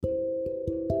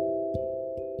Good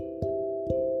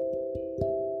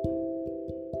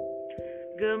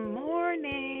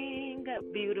morning,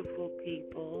 beautiful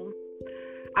people.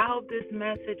 I hope this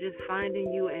message is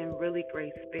finding you in really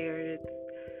great spirits.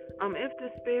 If the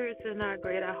spirits are not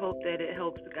great, I hope that it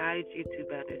helps guide you to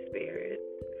better spirits.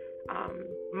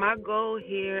 My goal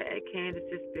here at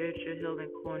Candace's Spiritual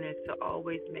Healing Corner is to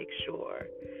always make sure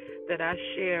that I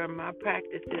share my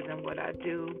practices and what I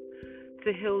do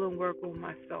to heal and work on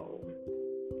my soul.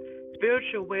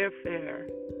 Spiritual warfare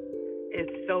is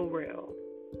so real.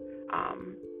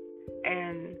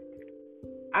 And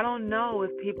I don't know if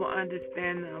people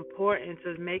understand the importance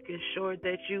of making sure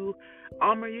that you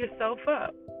armor yourself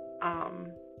up. Um,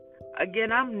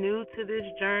 again, I'm new to this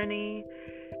journey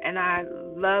and I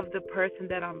love the person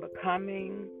that I'm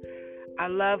becoming. I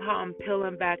love how I'm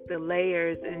peeling back the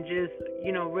layers and just,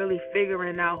 really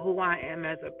figuring out who I am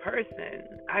as a person.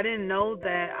 I didn't know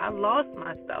that I lost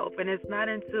myself, and it's not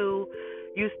until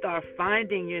you start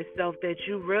finding yourself that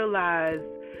you realize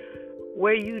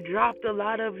where you dropped a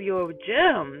lot of your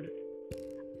gems,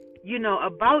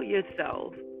 about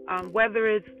yourself. Whether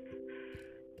it's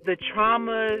the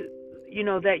trauma,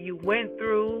 that you went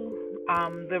through,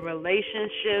 the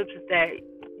relationships that,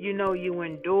 you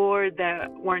endured that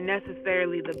weren't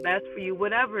necessarily the best for you,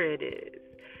 whatever it is.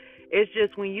 It's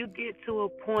just when you get to a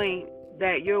point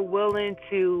that you're willing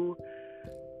to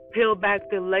peel back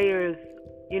the layers,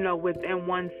 within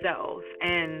oneself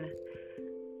and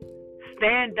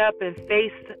stand up and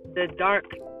face the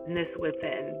darkness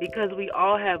within, because we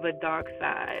all have a dark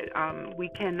side. We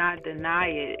cannot deny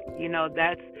it.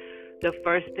 That's the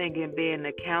first thing in being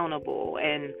accountable,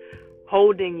 and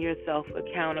holding yourself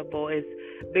accountable is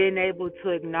being able to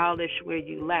acknowledge where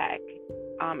you lack.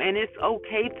 And it's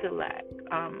okay to lack.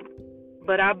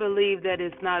 But I believe that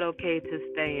it's not okay to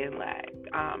stay in lack.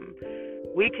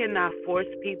 We cannot force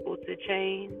people to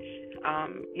change.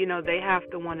 They have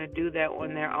to want to do that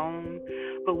on their own.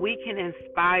 But we can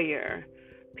inspire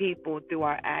people through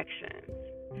our actions.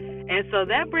 And so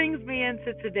that brings me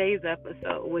into today's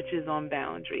episode, which is on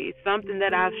boundaries, something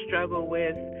that I've struggled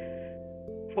with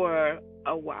for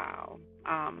a while,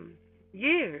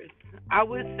 years. I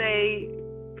would say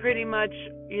pretty much,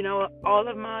 all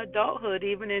of my adulthood,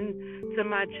 even into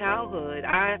my childhood.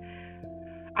 I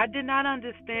did not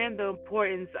understand the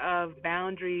importance of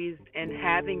boundaries and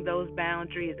having those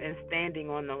boundaries and standing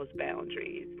on those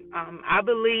boundaries. I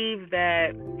believe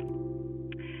that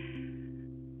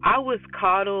I was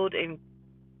coddled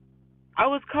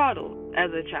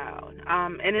as a child.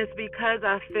 And it's because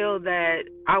I feel that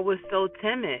I was so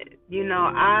timid.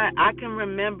 I can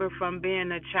remember from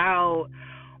being a child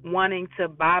wanting to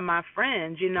buy my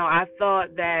friends. I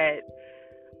thought that,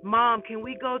 Mom, can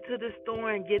we go to the store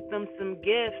and get them some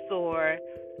gifts? Or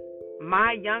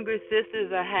my younger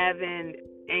sisters are having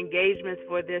engagements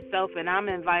for themselves and I'm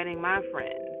inviting my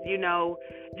friends.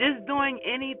 Just doing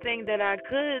anything that I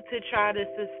could to try to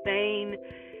sustain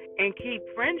and keep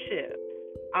friendships.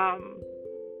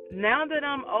 Now that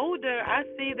I'm older, I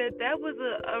see that was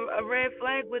a red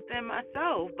flag within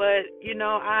myself. But,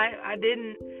 I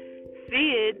didn't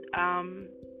see it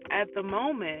at the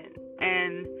moment.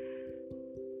 And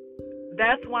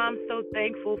that's why I'm so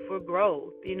thankful for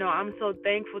growth. I'm so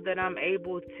thankful that I'm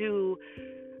able to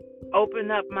open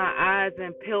up my eyes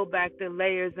and peel back the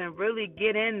layers and really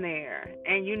get in there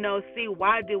and, see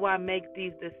why do I make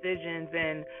these decisions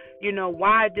and,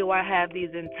 why do I have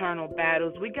these internal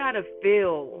battles. We got to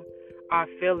feel our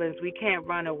feelings. We can't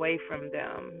run away from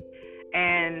them.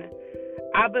 And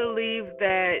I believe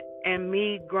that in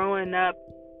me growing up,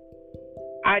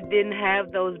 I didn't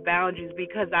have those boundaries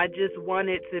because I just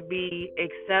wanted to be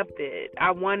accepted.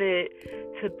 I wanted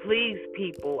to please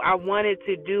people. I wanted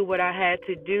to do what I had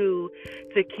to do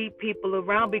to keep people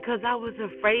around because I was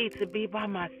afraid to be by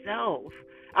myself.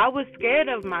 I was scared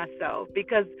of myself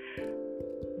because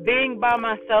being by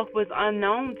myself was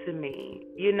unknown to me.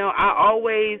 I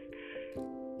always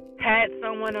had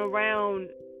someone around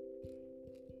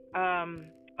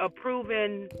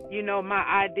approving, my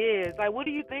ideas. Like, what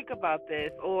do you think about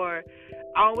this? Or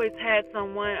I always had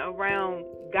someone around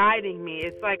guiding me.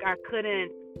 It's like I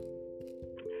couldn't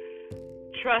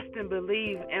trust and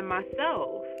believe in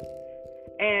myself.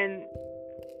 And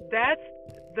that's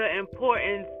the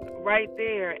importance right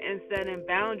there in setting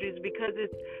boundaries, because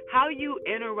it's how you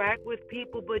interact with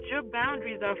people, but your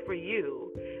boundaries are for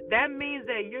you. That means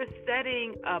that you're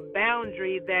setting a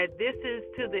boundary that this is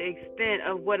to the extent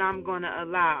of what I'm going to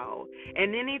allow.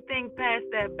 And anything past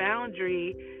that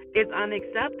boundary is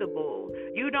unacceptable.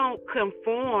 You don't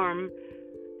conform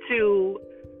to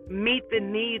meet the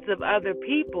needs of other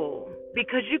people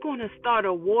because you're going to start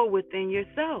a war within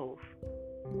yourself.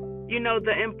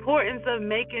 The importance of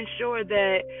making sure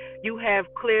that you have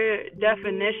clear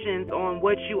definitions on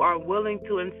what you are willing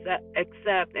to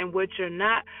accept and what you're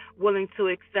not willing to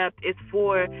accept is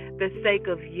for the sake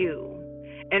of you.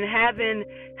 And having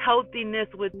healthiness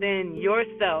within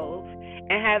yourself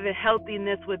and having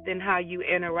healthiness within how you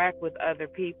interact with other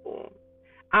people.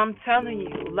 I'm telling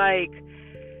you, like,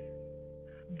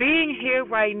 being here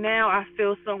right now, I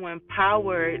feel so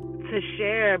empowered to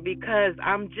share because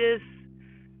I'm just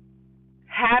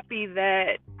happy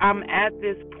that I'm at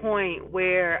this point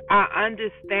where I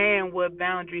understand what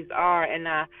boundaries are and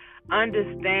I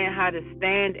understand how to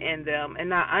stand in them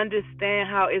and I understand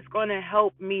how it's going to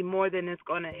help me more than it's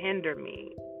going to hinder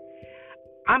me.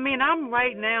 I mean, I'm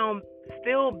right now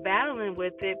still battling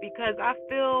with it because I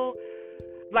feel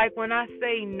like when I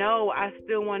say no, I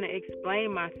still want to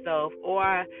explain myself, or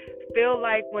I feel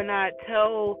like when I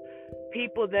tell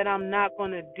people that I'm not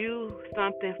going to do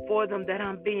something for them that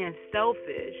I'm being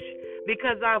selfish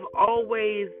because I've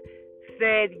always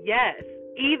said yes,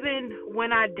 even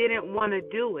when I didn't want to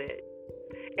do it.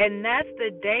 And that's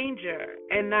the danger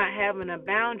in not having a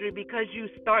boundary because you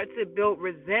start to build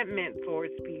resentment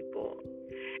towards people.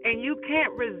 And you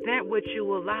can't resent what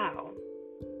you allow.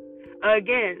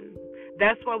 Again,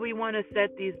 that's why we want to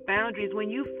set these boundaries. When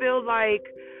you feel like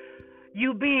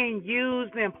you being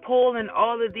used and pulled in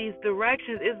all of these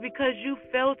directions, is because you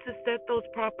failed to set those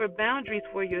proper boundaries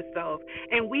for yourself.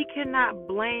 And we cannot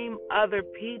blame other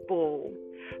people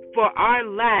for our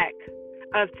lack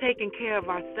of taking care of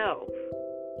ourselves.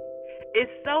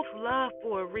 It's self-love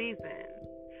for a reason.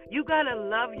 You got to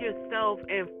love yourself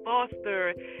and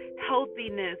foster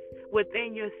healthiness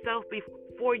within yourself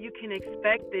before you can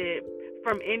expect it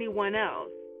from anyone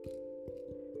else.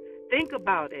 Think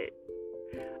about it.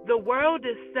 The world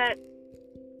is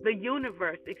the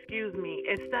universe, is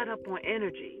set up on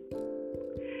energy.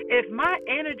 If my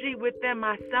energy within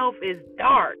myself is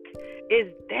dark,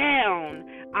 is down,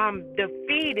 I'm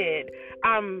defeated,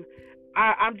 I'm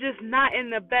just not in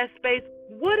the best space,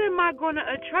 what am I going to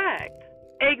attract?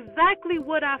 Exactly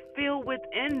what I feel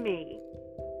within me.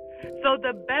 So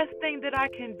the best thing that I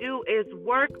can do is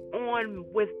work on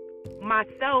with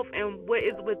myself and what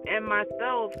is within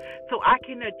myself so I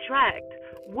can attract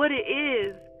what it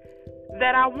is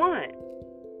that I want.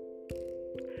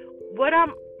 What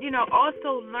I'm,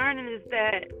 also learning is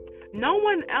that no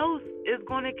one else is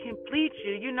going to complete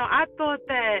you. I thought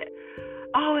that,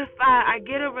 if I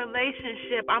get a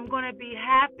relationship, I'm going to be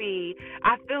happy.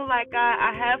 I feel like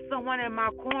I have someone in my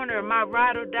corner, my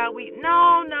ride or die.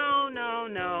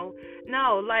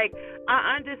 No. Like,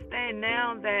 I understand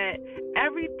now that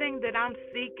everything that I'm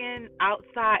seeking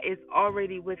outside is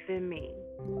already within me.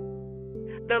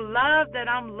 The love that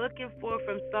I'm looking for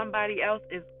from somebody else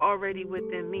is already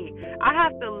within me. I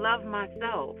have to love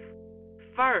myself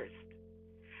first.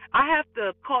 I have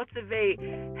to cultivate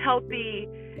healthy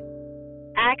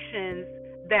actions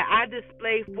that I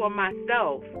display for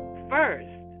myself first.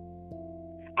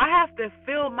 I have to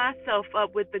fill myself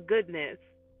up with the goodness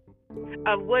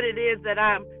of what it is that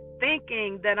I'm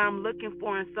thinking that I'm looking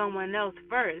for in someone else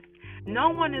first. No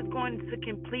one is going to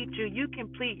complete you. You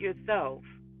complete yourself.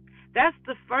 That's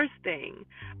the first thing.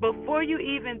 Before you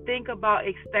even think about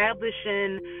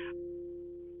establishing,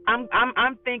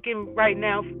 I'm thinking right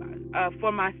now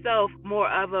for myself more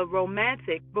of a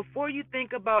romantic. Before you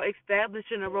think about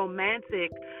establishing a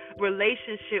romantic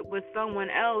relationship with someone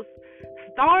else,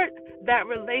 start that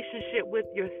relationship with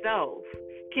yourself.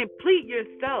 Complete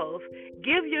yourself.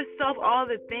 Give yourself all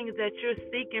the things that you're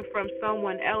seeking from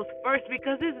someone else first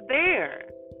because it's there.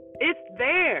 It's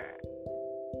there.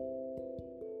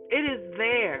 It is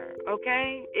there,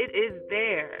 okay? It is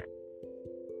there.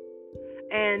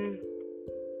 And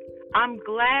I'm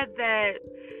glad that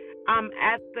I'm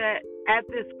at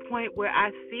this point where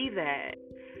I see that.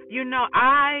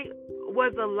 I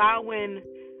was allowing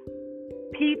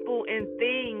people and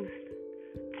things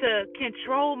to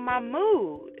control my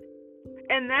mood.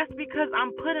 And that's because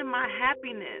I'm putting my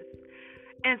happiness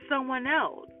in someone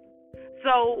else.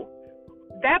 So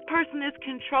that person is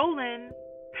controlling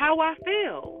how I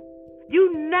feel.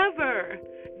 You never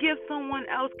give someone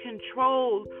else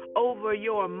control over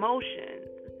your emotions.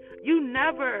 You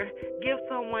never give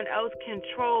someone else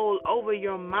control over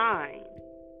your mind.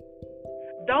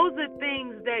 Those are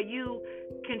things that you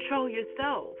control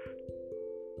yourself.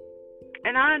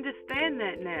 And I understand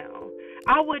that now.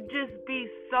 I would just be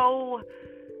so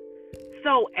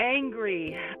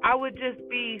angry. I would just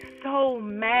be so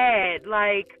mad.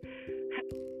 Like,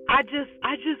 I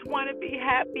just want to be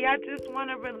happy. I just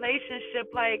want a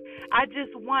relationship. Like, I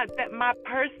just want that my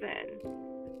person.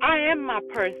 I am my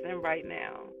person right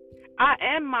now. I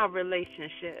am my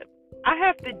relationship. I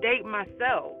have to date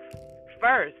myself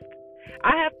first.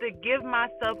 I have to give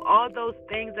myself all those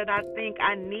things that I think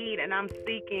I need and I'm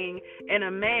seeking in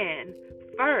a man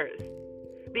first.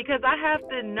 Because I have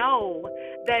to know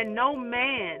that no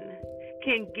man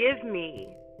can give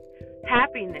me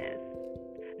happiness.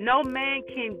 No man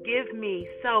can give me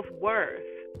self-worth.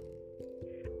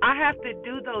 I have to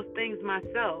do those things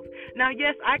myself. Now,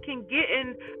 yes, I can get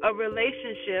in a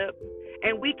relationship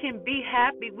and we can be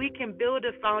happy. We can build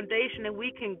a foundation and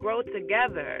we can grow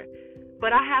together.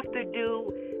 But I have to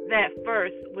do that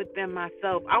first within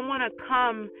myself. I want to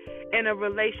come in a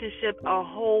relationship a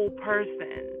whole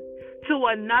person to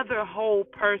another whole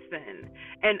person.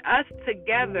 And us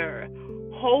together,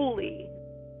 wholly,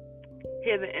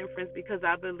 hear the inference because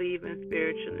I believe in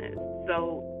spiritualness.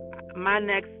 So my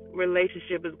next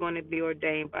relationship is going to be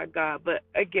ordained by God. But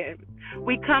again,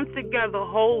 we come together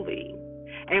wholly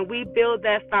and we build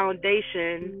that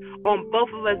foundation on both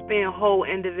of us being whole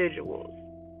individuals.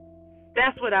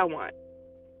 That's what I want.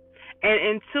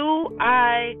 And until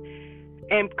I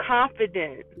am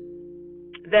confident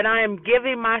that I am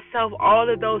giving myself all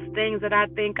of those things that I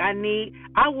think I need,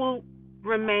 I will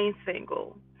remain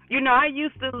single. I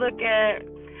used to look at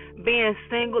being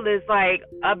single as like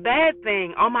a bad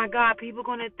thing. Oh my God, people are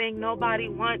going to think nobody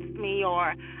wants me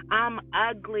or I'm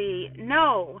ugly.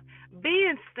 No,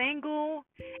 being single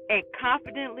and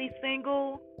confidently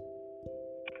single,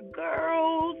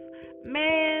 girls,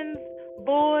 men,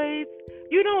 boys,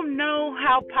 you don't know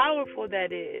how powerful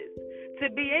that is. To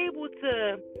be able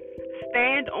to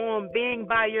stand on being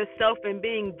by yourself and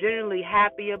being genuinely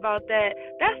happy about that,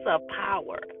 that's a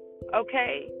power,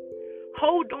 okay?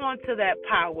 Hold on to that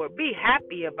power. Be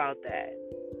happy about that.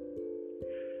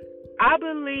 I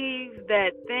believe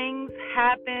that things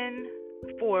happen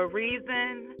for a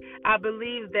reason. I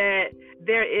believe that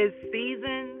there is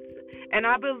seasons. And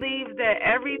I believe that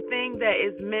everything that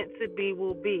is meant to be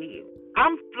will be.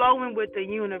 I'm flowing with the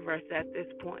universe at this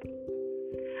point.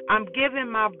 I'm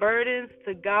giving my burdens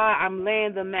to God. I'm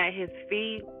laying them at His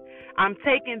feet. I'm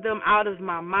taking them out of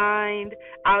my mind,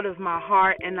 out of my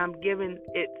heart, and I'm giving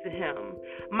it to Him.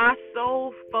 My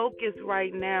sole focus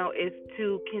right now is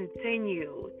to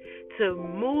continue to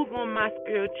move on my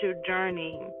spiritual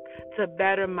journey to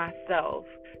better myself,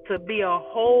 to be a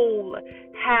whole,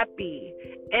 happy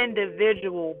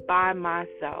individual by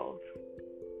myself.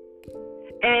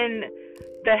 And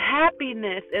the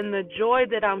happiness and the joy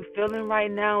that I'm feeling right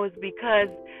now is because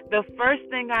the first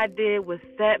thing I did was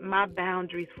set my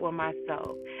boundaries for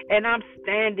myself. And I'm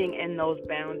standing in those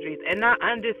boundaries. And I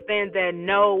understand that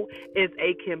no is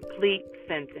a complete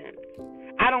sentence.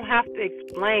 I don't have to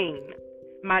explain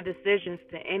my decisions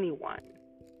to anyone.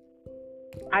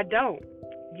 I don't.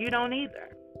 You don't either.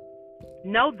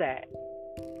 Know that.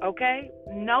 Okay?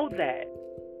 Know that.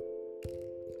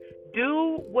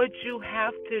 Do what you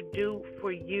have to do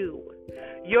for you.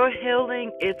 Your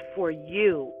healing is for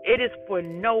you. It is for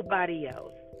nobody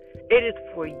else. It is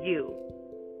for you.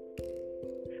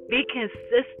 Be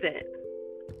consistent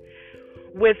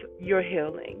with your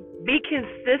healing. Be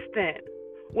consistent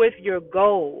with your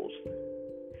goals.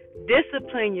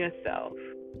 Discipline yourself.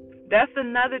 That's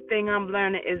another thing I'm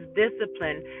learning is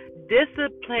discipline.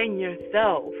 Discipline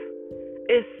yourself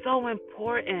is so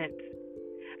important.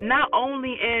 Not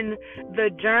only in the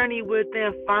journey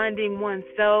within finding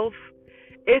oneself,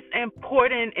 it's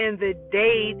important in the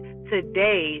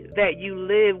day-to-day that you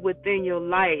live within your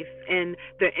life and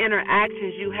the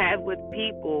interactions you have with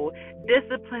people.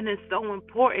 Discipline is so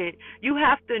important. You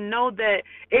have to know that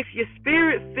if your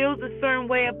spirit feels a certain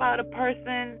way about a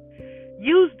person,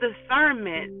 use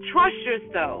discernment. Trust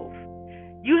yourself.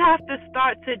 You have to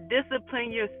start to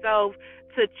discipline yourself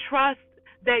to trust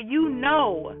that you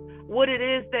know what it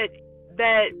is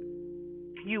that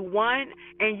you want,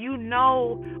 and you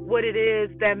know what it is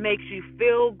that makes you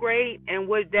feel great and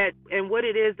what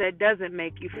it is that doesn't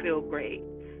make you feel great.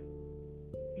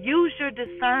 Use your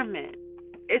discernment.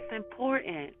 It's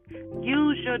important.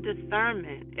 Use your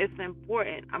discernment. It's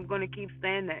important. I'm going to keep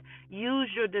saying that. Use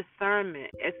your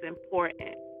discernment. It's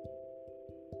important.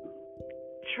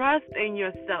 Trust in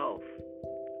yourself.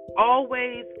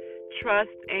 Always trust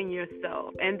in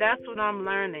yourself. And that's what I'm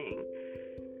learning.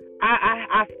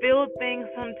 I feel things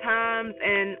sometimes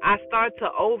and I start to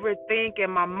overthink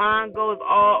and my mind goes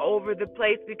all over the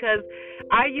place because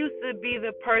I used to be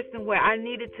the person where I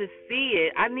needed to see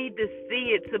it. I need to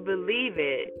see it to believe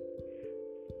it.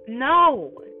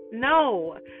 No.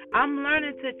 I'm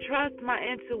learning to trust my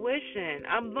intuition.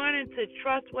 I'm learning to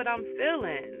trust what I'm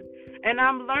feeling. And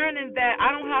I'm learning that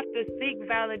I don't have to seek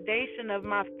validation of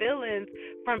my feelings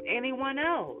from anyone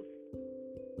else.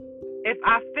 If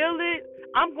I feel it,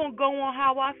 I'm going to go on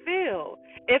how I feel.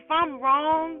 If I'm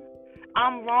wrong,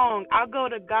 I'm wrong. I'll go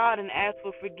to God and ask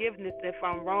for forgiveness if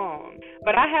I'm wrong.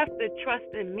 But I have to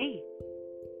trust in me.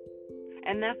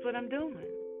 And that's what I'm doing.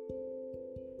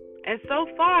 And so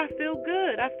far, I feel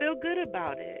good. I feel good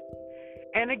about it.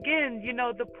 And again,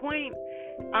 the point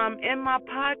in my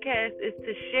podcast is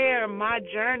to share my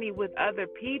journey with other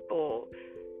people.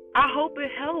 I hope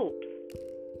it helps.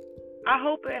 I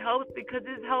hope it helps because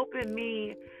it's helping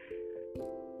me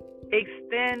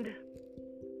extend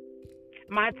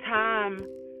my time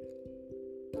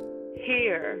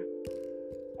here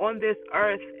on this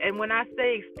earth. And when I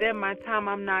say extend my time,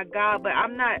 I'm not God, but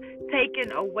I'm not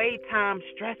taking away time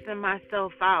stressing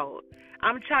myself out.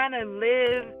 I'm trying to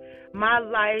live my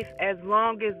life as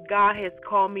long as God has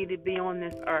called me to be on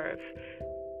this earth,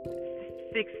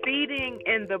 succeeding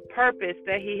in the purpose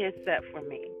that He has set for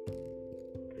me.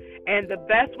 And the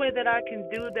best way that I can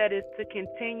do that is to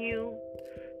continue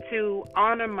to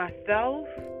honor myself,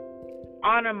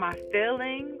 honor my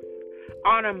feelings,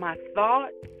 honor my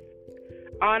thoughts,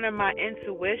 honor my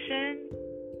intuition,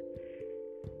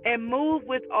 and move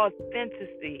with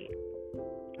authenticity.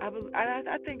 I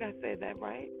think I said that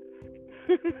right.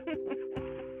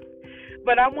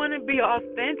 But I want to be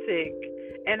authentic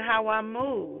in how I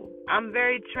move. I'm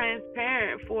very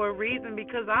transparent for a reason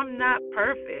because I'm not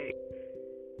perfect.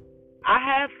 I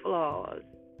have flaws.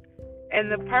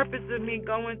 And the purpose of me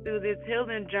going through this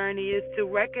healing journey is to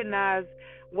recognize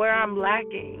where I'm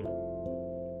lacking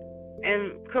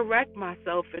and correct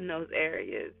myself in those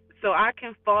areas so I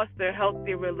can foster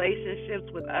healthy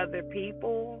relationships with other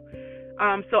people,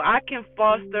 so I can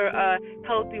foster a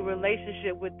healthy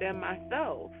relationship with them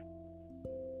myself.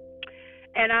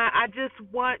 And I just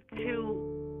want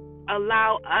to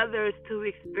allow others to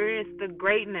experience the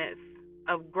greatness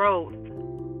of growth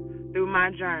through my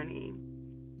journey.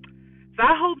 So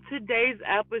I hope today's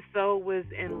episode was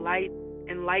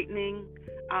enlightening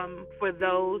for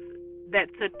those that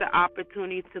took the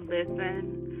opportunity to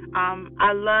listen.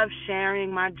 I love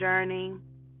sharing my journey.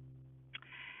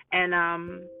 And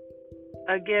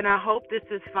again, I hope this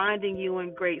is finding you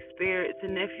in great spirits.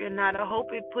 And if you're not, I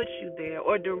hope it puts you there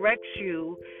or directs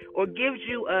you or gives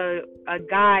you a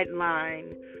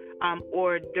guideline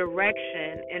or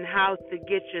direction in how to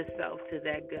get yourself to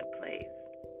that good place.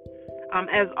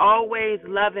 As always,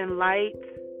 love and light.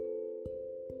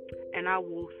 And I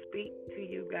will speak to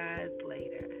you guys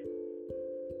later.